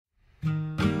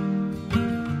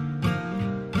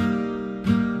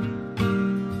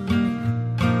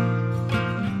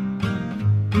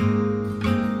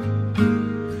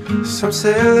Some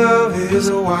say love is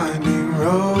a winding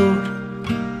road,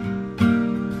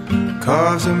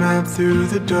 carves a map through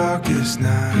the darkest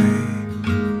night.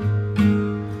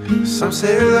 Some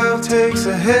say love takes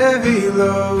a heavy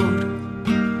load,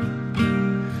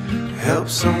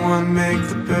 helps someone make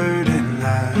the burden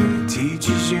light,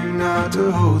 teaches you not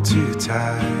to hold too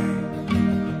tight.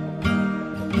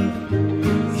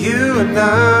 You and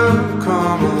I've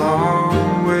come a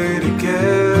long way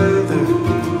together.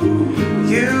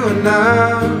 You and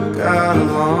I've got a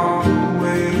long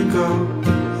way to go.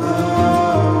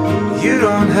 You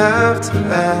don't have to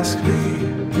ask me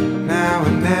now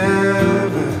or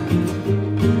never,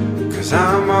 'cause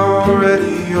I'm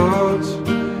already yours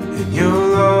and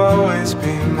you'll always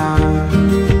be mine.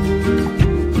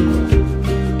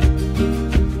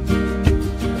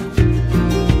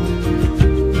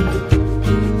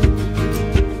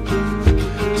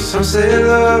 Some say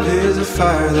love is a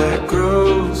fire that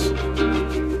grows,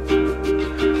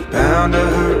 bound to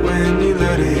hurt when you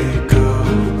let it go.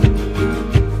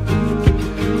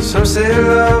 Some say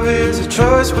love is a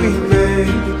choice we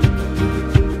made,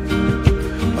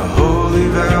 a holy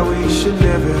vow we should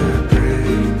never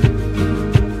break.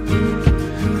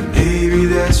 And maybe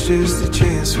that's just the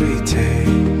chance we take.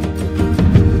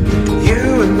 You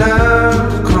and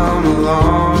I've come a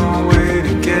long way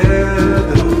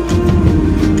together.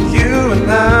 You and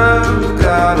I've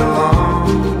got a long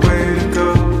way to go.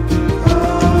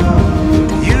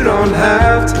 You don't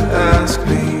have to ask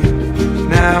me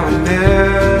now and then,